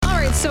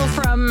So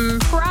from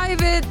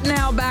private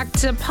now back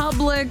to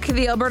public,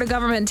 the Alberta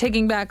government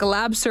taking back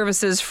lab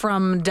services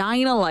from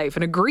Dynalife.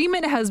 An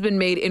agreement has been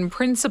made in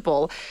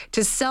principle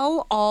to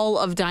sell all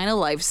of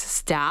Dynalife's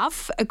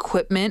staff,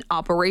 equipment,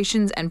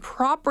 operations, and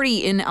property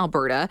in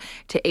Alberta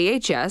to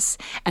AHS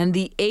and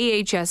the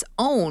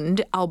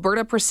AHS-owned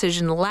Alberta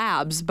Precision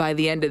Labs by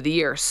the end of the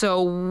year.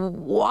 So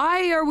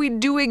why are we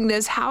doing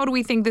this? How do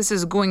we think this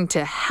is going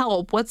to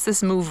help? What's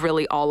this move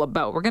really all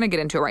about? We're going to get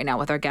into it right now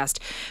with our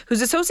guest,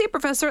 who's Associate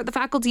Professor at the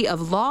Faculty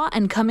of Law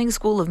and Cumming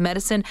School of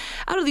Medicine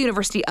out of the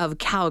University of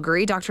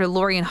Calgary, Dr.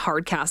 Lorian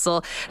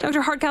Hardcastle.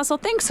 Dr. Hardcastle,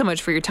 thanks so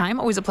much for your time.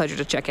 Always a pleasure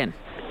to check in.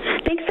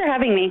 Thanks for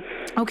having me.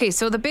 Okay,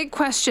 so the big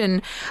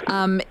question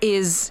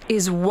is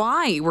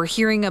why we're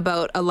hearing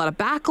about a lot of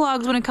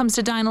backlogs when it comes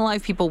to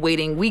Dynalife, people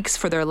waiting weeks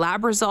for their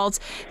lab results.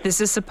 This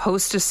is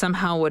supposed to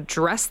somehow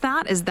address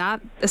that. Is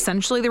that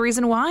essentially the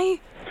reason why?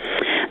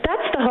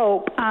 That's the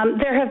hope.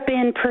 There have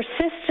been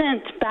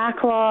persistent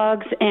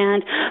backlogs,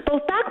 and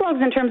both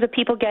backlogs in terms of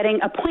people getting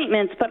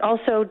appointments, but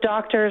also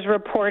doctors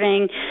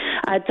reporting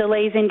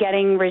delays in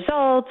getting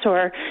results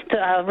or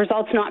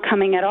results not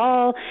coming at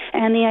all.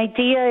 And the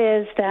idea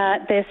is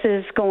that this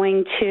is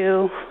going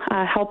to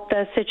help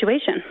the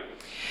situation.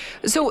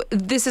 So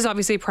this is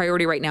obviously a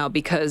priority right now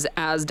because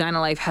as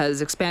Dynalife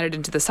has expanded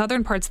into the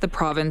southern parts of the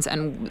province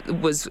and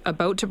was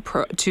about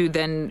to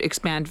then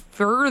expand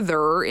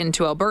further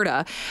into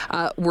Alberta,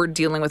 we're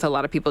dealing with a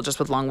lot of people just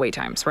with long wait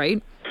times,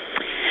 right?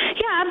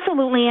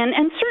 Absolutely,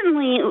 and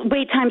certainly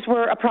wait times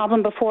were a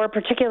problem before,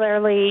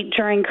 particularly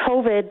during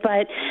COVID,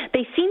 but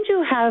they seem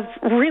to have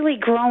really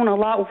grown a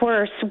lot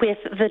worse with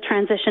the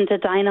transition to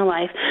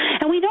Dynalife.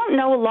 And we don't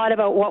know a lot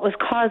about what was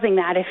causing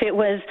that, if it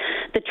was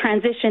the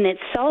transition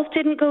itself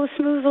didn't go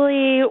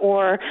smoothly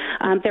or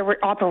there were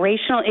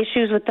operational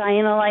issues with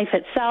Dynalife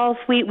itself.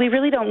 We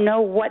really don't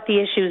know what the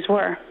issues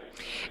were.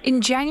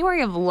 In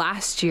January of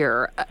last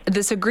year,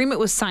 this agreement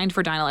was signed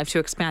for Dynalife to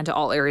expand to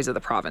all areas of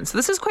the province.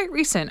 This is quite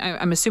recent.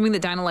 I'm assuming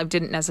that Dynalife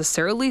didn't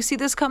necessarily see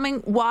this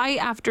coming. Why,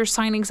 after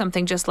signing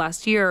something just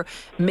last year,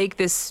 make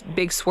this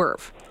big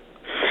swerve?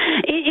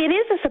 It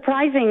is a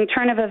surprising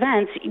turn of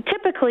events.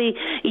 Typically,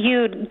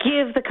 you'd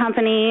give the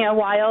company a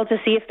while to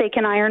see if they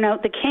can iron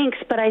out the kinks,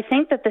 but I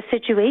think that the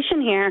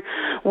situation here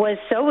was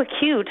so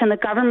acute and the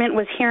government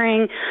was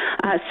hearing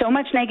so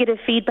much negative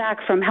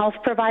feedback from health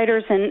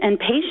providers and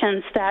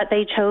patients that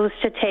they chose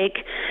to take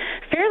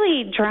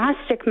fairly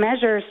drastic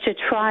measures to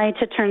try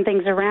to turn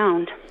things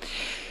around.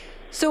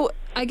 So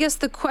I guess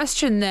the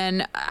question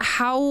then,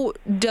 how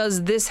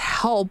does this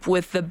help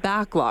with the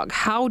backlog?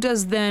 How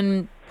does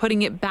then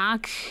putting it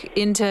back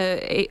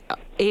into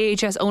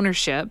AHS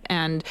ownership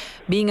and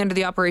being under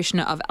the operation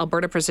of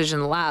Alberta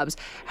Precision Labs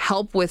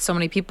help with so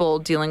many people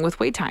dealing with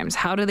wait times?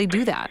 How do they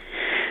do that?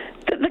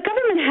 The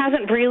government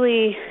hasn't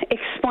really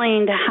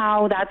explained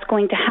how that's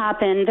going to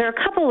happen. There are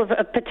a couple of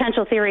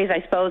potential theories,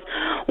 I suppose.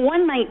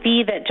 One might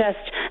be that just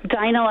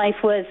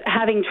Dynalife was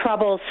having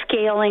trouble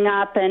scaling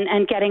up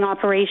and getting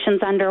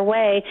operations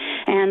underway,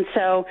 and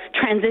so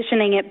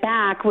transitioning it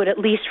back would at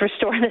least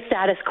restore the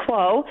status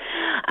quo.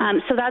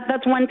 So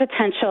that's one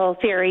potential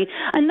theory.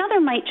 Another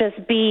might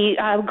just be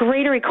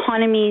greater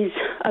economies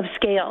of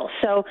scale.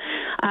 So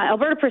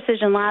Alberta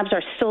Precision Labs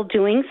are still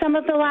doing some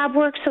of the lab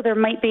work, so there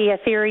might be a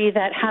theory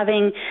that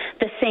having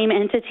the same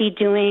entity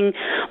doing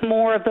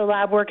more of the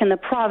lab work in the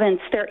province,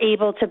 they're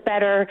able to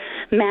better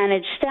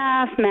manage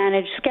staff,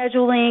 manage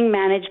scheduling,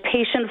 manage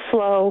patient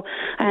flow,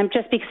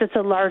 just because it's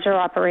a larger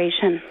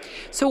operation.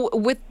 So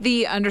with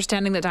the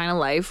understanding that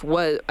Dynalife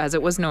was, as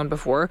it was known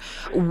before,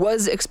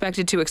 was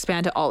expected to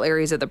expand to all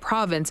areas of the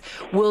province,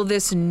 will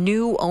this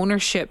new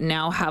ownership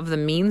now have the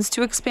means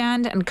to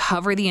expand and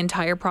cover the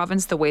entire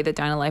province the way that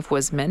Dynalife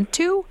was meant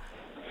to?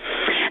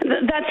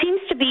 That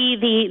seems to be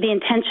the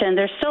intention.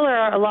 There still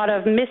are a lot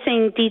of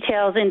missing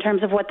details in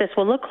terms of what this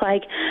will look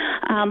like,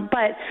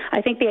 but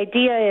I think the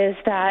idea is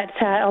that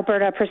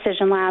Alberta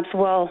Precision Labs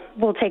will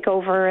take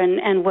over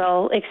and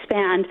will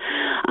expand.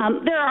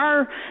 There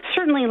are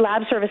certainly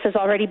lab services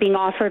already being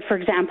offered, for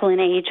example, in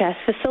AHS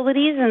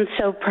facilities, and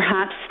so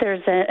perhaps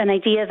there's an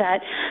idea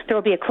that there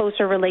will be a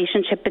closer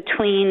relationship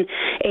between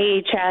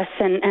AHS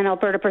and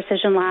Alberta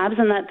Precision Labs,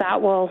 and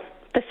that will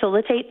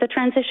facilitate the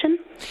transition.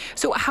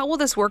 So how will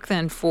this work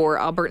then for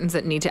Albertans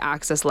that need to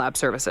access lab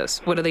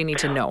services? What do they need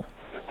to know?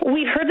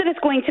 We've heard that it's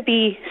going to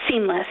be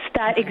seamless,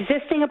 that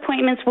existing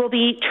appointments will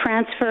be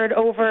transferred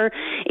over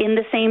in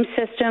the same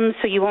system,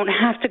 so you won't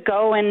have to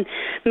go and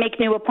make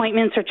new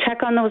appointments or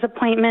check on those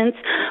appointments.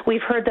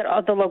 We've heard that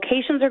the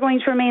locations are going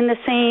to remain the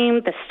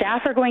same, the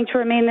staff are going to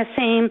remain the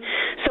same,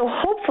 so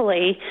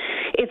hopefully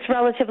it's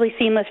relatively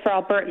seamless for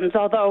Albertans,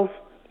 although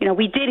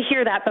we did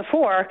hear that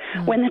before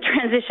when the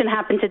transition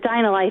happened to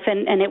Dynalife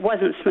and it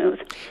wasn't smooth.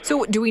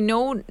 So do we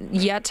know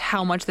yet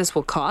how much this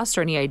will cost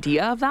or any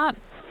idea of that?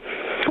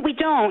 We We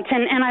don't,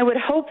 and I would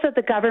hope that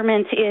the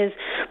government is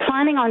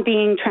planning on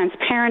being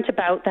transparent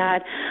about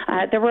that.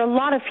 There were a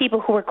lot of people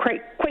who were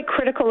quite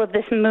critical of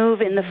this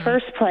move in the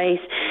first place,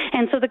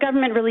 and so the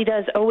government really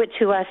does owe it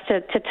to us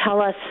to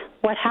tell us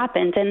what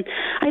happened. And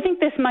I think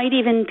this might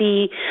even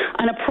be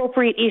an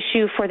appropriate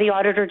issue for the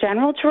Auditor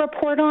General to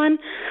report on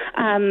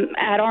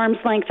at arm's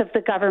length of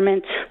the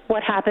government,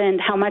 what happened,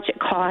 how much it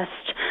cost.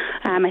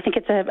 I think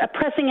it's a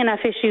pressing enough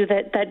issue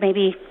that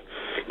maybe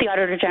the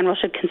Auditor General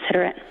should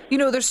consider it. You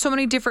know, there's so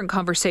many different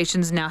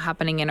conversations now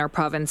happening in our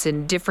province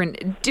in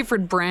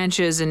different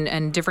branches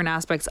and different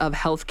aspects of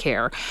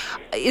healthcare.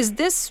 Is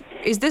this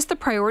the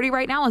priority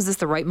right now? Is this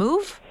the right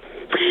move?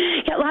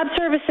 Yeah, lab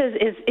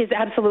services is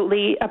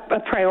absolutely a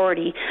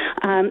priority.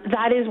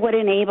 That is what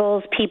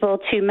enables people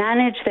to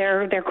manage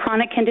their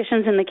chronic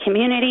conditions in the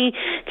community,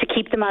 to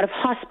keep them out of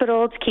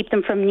hospital, to keep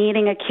them from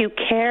needing acute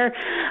care.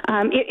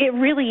 It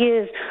really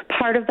is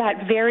part of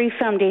that very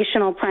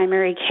foundational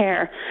primary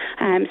care.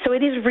 So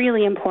it is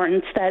really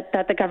important that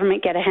the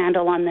government get a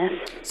handle on this.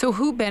 So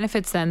who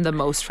benefits then the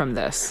most from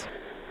this?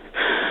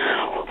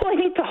 I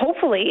think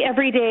hopefully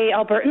everyday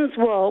Albertans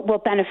will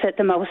benefit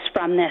the most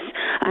from this.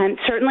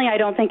 Certainly, I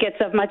don't think it's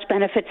of much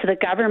benefit to the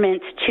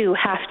government to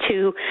have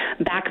to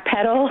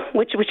backpedal,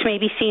 which may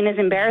be seen as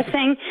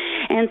embarrassing.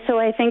 And so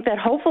I think that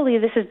hopefully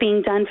this is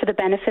being done for the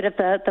benefit of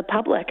the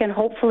public, and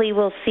hopefully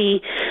we'll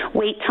see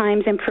wait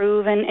times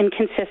improve and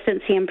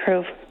consistency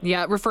improve.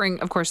 Yeah, referring,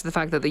 of course, to the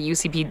fact that the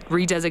UCP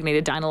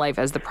redesignated Dynalife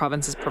as the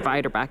province's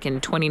provider back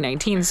in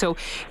 2019. So,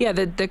 yeah,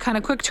 the kind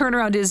of quick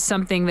turnaround is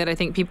something that I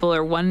think people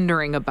are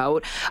wondering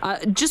about.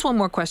 Just one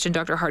more question,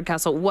 Dr.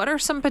 Hardcastle. What are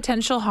some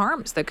potential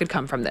harms that could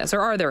come from this,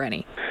 or are there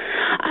any?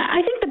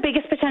 I think the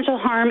biggest potential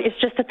harm is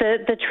just that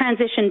the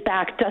transition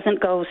back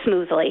doesn't go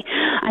smoothly.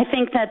 I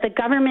think that the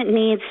government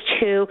needs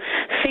to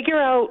figure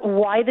out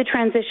why the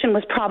transition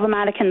was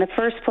problematic in the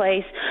first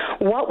place,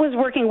 what was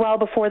working well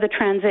before the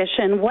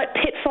transition, what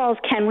pitfalls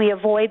can we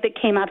avoid that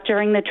came up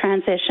during the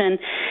transition,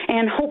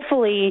 and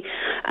hopefully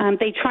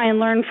they try and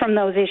learn from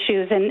those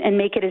issues and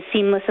make it as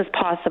seamless as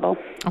possible.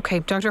 Okay,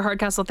 Dr.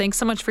 Hardcastle, thanks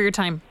so much for your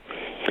time.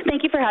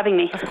 Thank you for having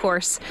me. Of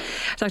course.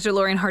 Dr.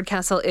 Lorian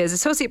Hardcastle is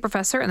Associate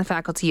Professor in the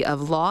Faculty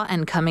of Law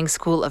and Cumming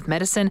School of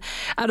Medicine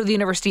out of the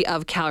University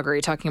of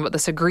Calgary, talking about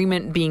this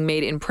agreement being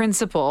made in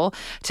principle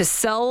to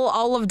sell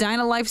all of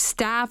Dynalife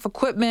staff,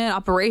 equipment,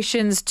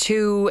 operations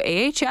to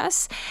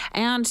AHS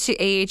and to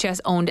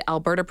AHS-owned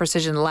Alberta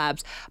Precision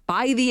Labs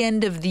by the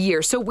end of the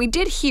year. So we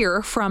did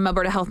hear from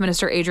Alberta Health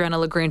Minister Adriana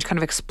LaGrange kind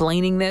of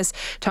explaining this,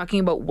 talking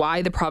about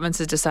why the province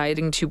is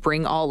deciding to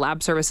bring all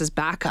lab services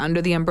back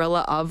under the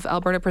umbrella of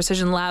Alberta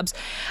Precision Labs.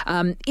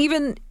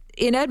 Even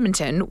in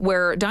Edmonton,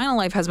 where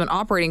Dynalife has been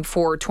operating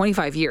for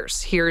 25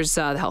 years. Here's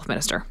the health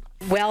minister.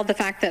 Well, the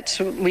fact that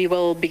we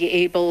will be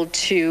able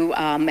to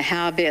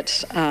have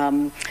it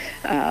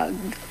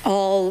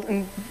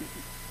all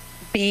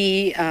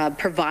be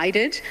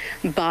provided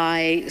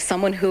by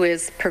someone who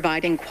is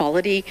providing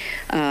quality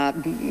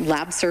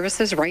lab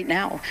services right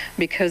now,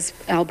 because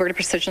Alberta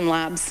Precision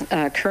Labs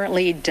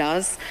currently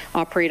does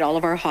operate all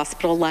of our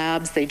hospital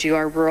labs. They do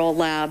our rural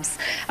labs.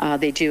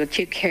 They do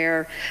acute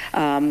care.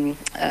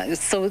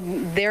 So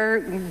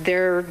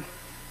they're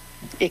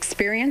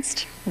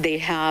experienced. They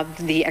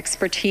have the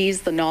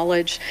expertise, the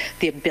knowledge,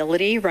 the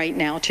ability right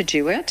now to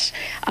do it.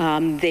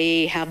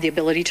 They have the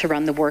ability to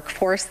run the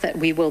workforce that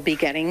we will be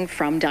getting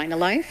from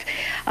Dynalife.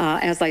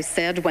 As I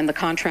said, when the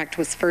contract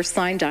was first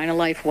signed,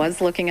 Dynalife was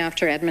looking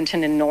after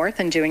Edmonton and North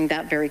and doing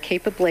that very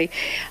capably.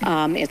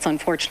 It's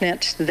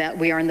unfortunate that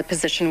we are in the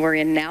position we're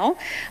in now,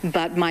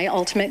 but my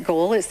ultimate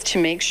goal is to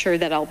make sure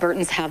that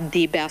Albertans have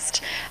the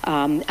best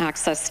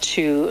access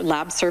to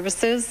lab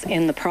services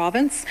in the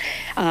province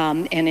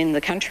and in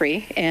the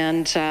country,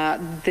 and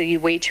the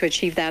way to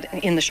achieve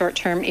that in the short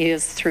term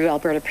is through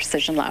Alberta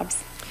Precision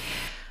Labs.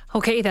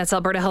 Okay, that's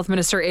Alberta Health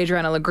Minister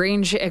Adriana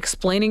LaGrange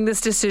explaining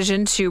this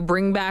decision to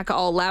bring back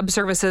all lab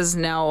services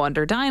now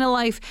under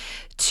Dynalife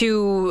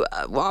to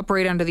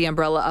operate under the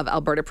umbrella of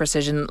Alberta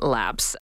Precision Labs.